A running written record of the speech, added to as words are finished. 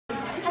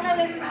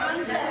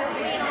everyone, so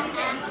we are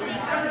Anthony,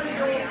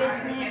 Grow Your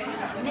Business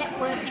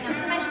Networking and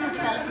Professional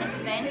Development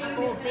event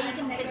for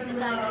vegan business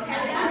owners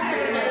and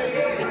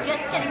entrepreneurs. We're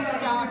just getting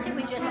started,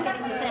 we're just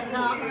getting set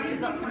up.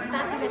 We've got some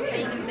fabulous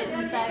vegan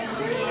business owners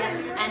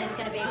here and it's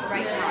going to be a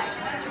great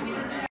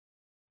night.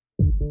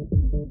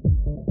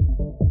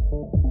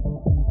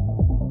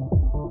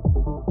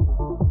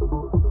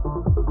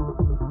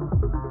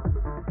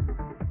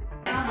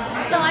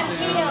 So I'm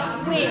here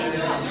with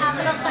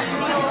Pamela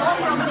Fiore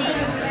from the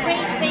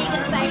Greek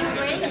Vegan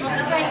Bakery,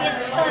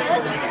 Australia's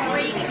first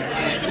Greek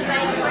vegan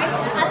bakery.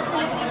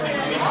 Absolutely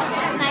delicious,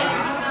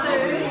 amazing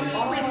food.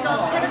 We've got,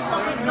 tell us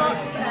what we've got.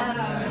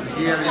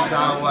 Here is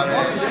our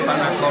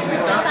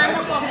spanakopita,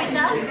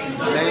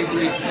 made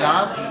with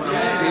love from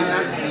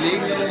spinach,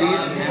 leek,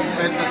 dill and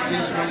feta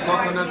cheese from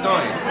coconut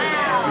oil.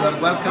 Wow. You are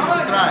welcome to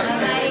try.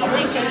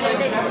 Amazing,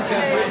 delicious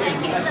food.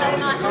 Thank you so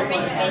much,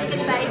 Greek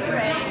Vegan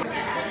Bakery.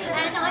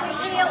 And I'm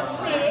here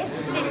with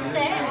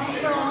Lisette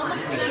from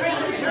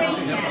Treat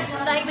Dreams.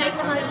 They make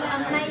the most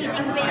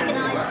amazing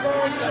veganised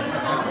versions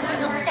of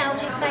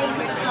nostalgic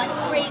favourites like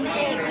cream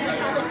eggs and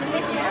other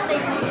delicious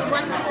things with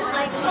wonderful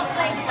flavours. What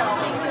flavours are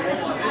they?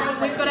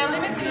 We've got our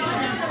limited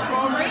edition of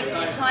strawberry,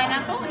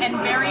 pineapple and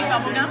berry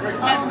bubblegum,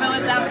 as well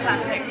as our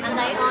classics. And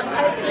they are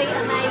totally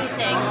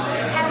amazing.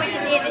 How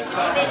easy is it to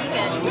be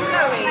vegan?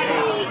 So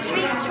easy.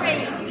 Treat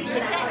Dreams.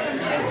 Lisette from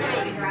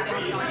Treat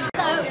Dreams.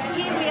 So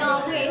here we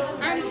are with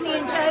Anthony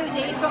and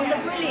Jodie from the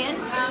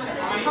brilliant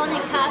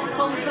Tonica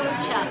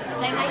Kombucha.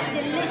 They make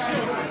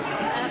delicious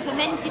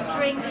fermented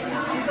drink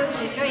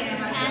kombucha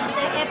drinks and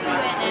they're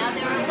everywhere now.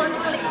 They're a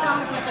wonderful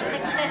example of a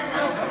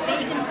successful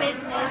vegan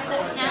business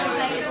that's now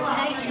available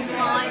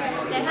nationwide.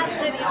 They're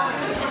absolutely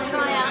awesome, so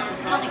try out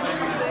Tonica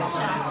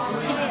Kombucha.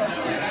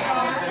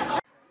 Cheers!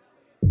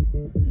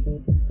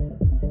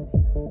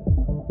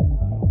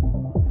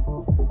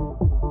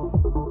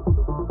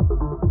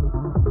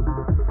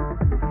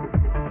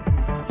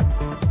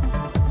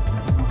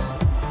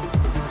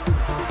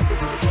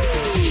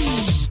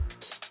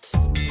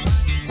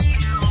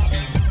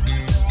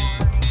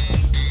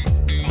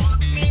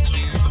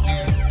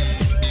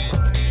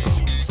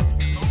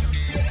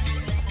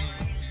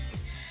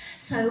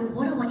 So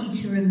what I want you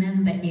to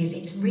remember is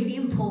it's really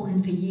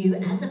important for you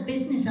as a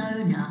business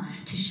owner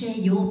to share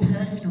your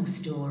personal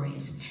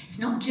stories. It's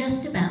not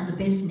just about the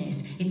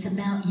business, it's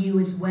about you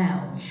as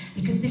well,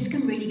 because this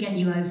can really get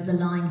you over the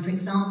line, for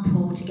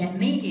example, to get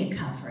media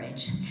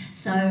coverage.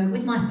 So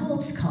with my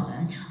Forbes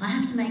column, I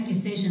have to make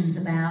decisions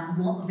about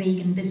what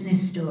vegan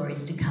business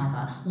stories to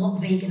cover, what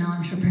vegan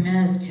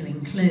entrepreneurs to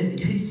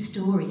include, whose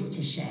stories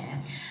to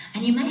share.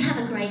 And you may have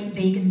a great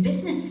vegan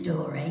business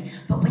story,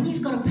 but when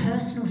you've got a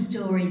personal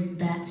story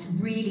that's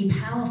really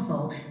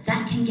powerful,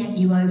 that can get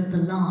you over the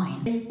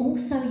line. There's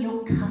also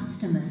your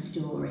customer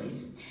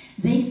stories.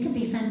 These can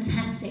be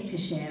fantastic to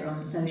share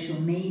on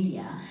social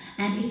media.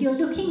 And if you're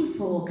looking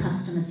for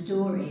customer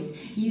stories,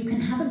 you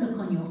can have a look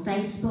on your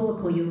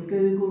Facebook or your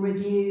Google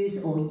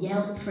reviews or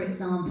Yelp, for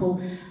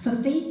example, for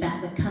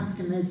feedback that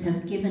customers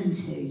have given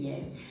to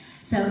you.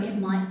 So it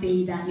might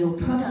be that your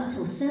product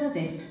or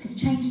service has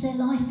changed their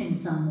life in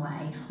some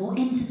way, or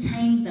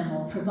entertained them,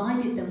 or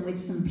provided them with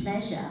some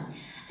pleasure.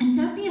 And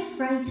don't be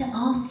afraid to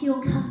ask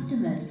your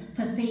customers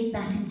for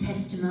feedback and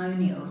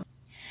testimonials.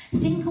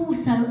 Think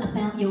also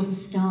about your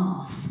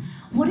staff.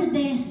 What are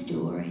their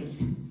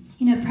stories?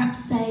 You know,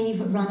 perhaps they've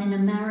run in a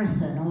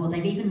marathon, or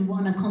they've even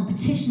won a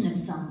competition of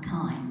some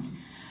kind.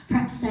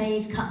 Perhaps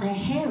they've cut their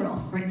hair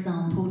off, for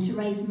example, to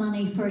raise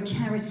money for a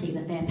charity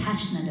that they're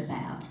passionate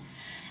about.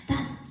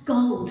 That's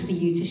gold for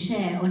you to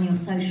share on your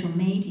social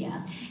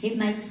media. It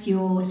makes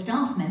your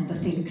staff member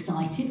feel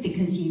excited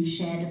because you've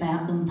shared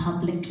about them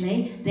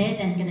publicly. They're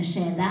then going to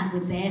share that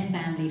with their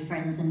family,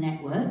 friends and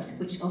networks,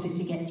 which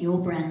obviously gets your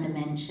brand a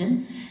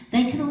mention.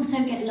 They can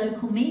also get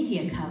local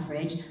media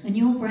coverage and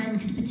your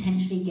brand could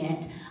potentially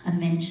get a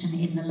mention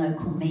in the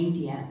local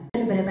media. A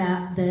little bit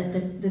about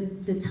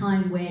the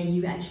time where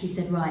you actually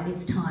said, right,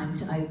 it's time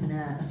to open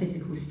a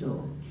physical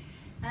store.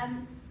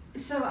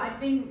 So I'd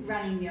been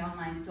running the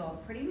online store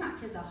pretty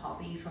much as a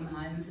hobby from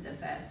home for the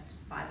first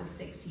 5 or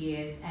 6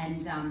 years,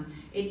 and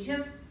it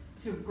just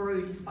sort of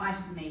grew despite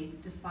me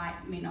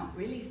not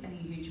really spending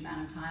a huge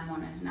amount of time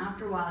on it. And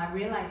after a while I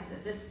realised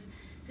that this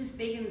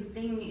vegan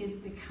thing is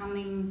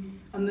becoming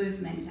a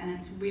movement and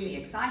it's really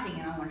exciting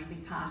and I wanted to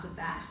be part of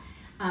that.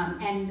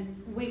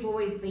 And we've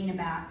always been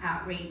about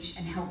outreach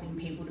and helping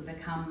people to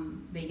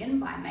become vegan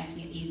by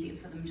making it easier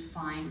for them to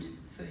find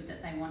food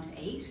that they want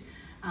to eat.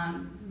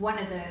 One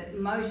of the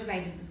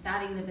motivators of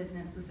starting the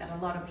business was that a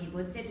lot of people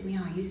had said to me,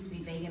 oh, I used to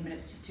be vegan, but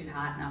it's just too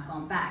hard and I've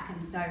gone back.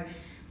 And so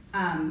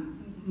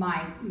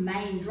my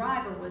main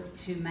driver was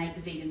to make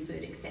vegan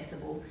food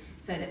accessible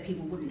so that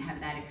people wouldn't have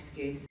that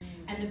excuse.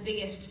 And the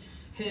biggest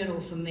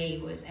hurdle for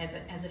me was,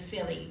 as a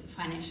fairly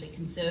financially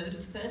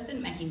conservative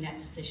person, making that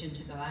decision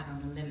to go out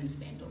on a limb and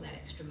spend all that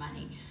extra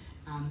money.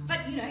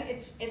 But you know,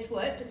 it's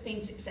worked, it's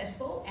been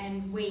successful,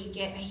 and we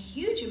get a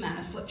huge amount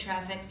of foot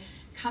traffic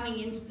coming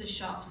into the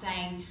shop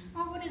saying,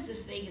 oh, what is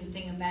this vegan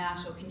thing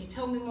about? Or can you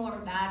tell me more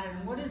about it?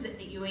 And what is it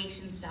that you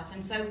eat and stuff?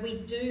 And so we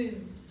do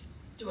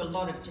a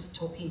lot of just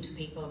talking to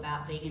people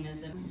about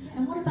veganism.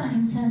 And what about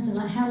in terms of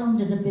like how long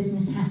does a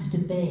business have to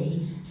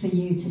be for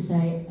you to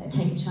say,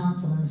 take a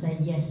chance on and say,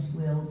 yes,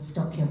 we'll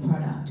stock your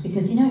product?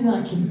 Because you know,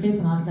 like in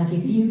supermarkets, like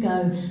if you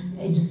go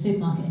into a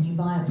supermarket and you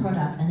buy a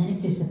product and then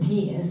it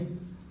disappears,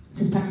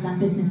 because perhaps that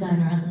business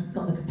owner hasn't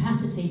got the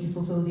capacity to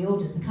fulfill the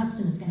orders, the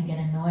customer's going to get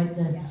annoyed,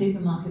 the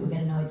supermarket will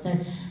get annoyed. So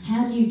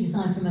how do you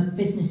decide from a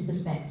business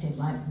perspective,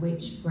 like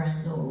which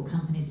brands or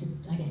companies to,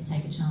 I guess,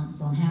 take a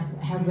chance on?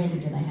 How ready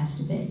do they have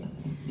to be?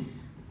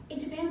 It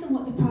depends on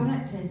what the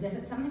product is. If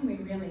it's something we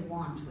really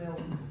want, we'll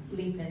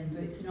leap in,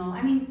 boots and all.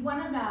 I mean,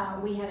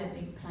 we had a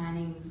big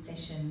planning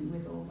session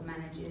with all the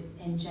managers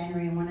in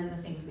January, and one of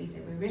the things we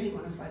said we really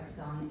want to focus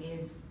on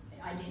is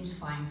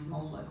identifying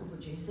small local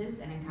producers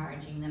and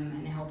encouraging them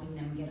and helping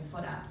them get a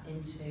foot up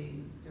into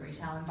the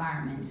retail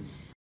environment.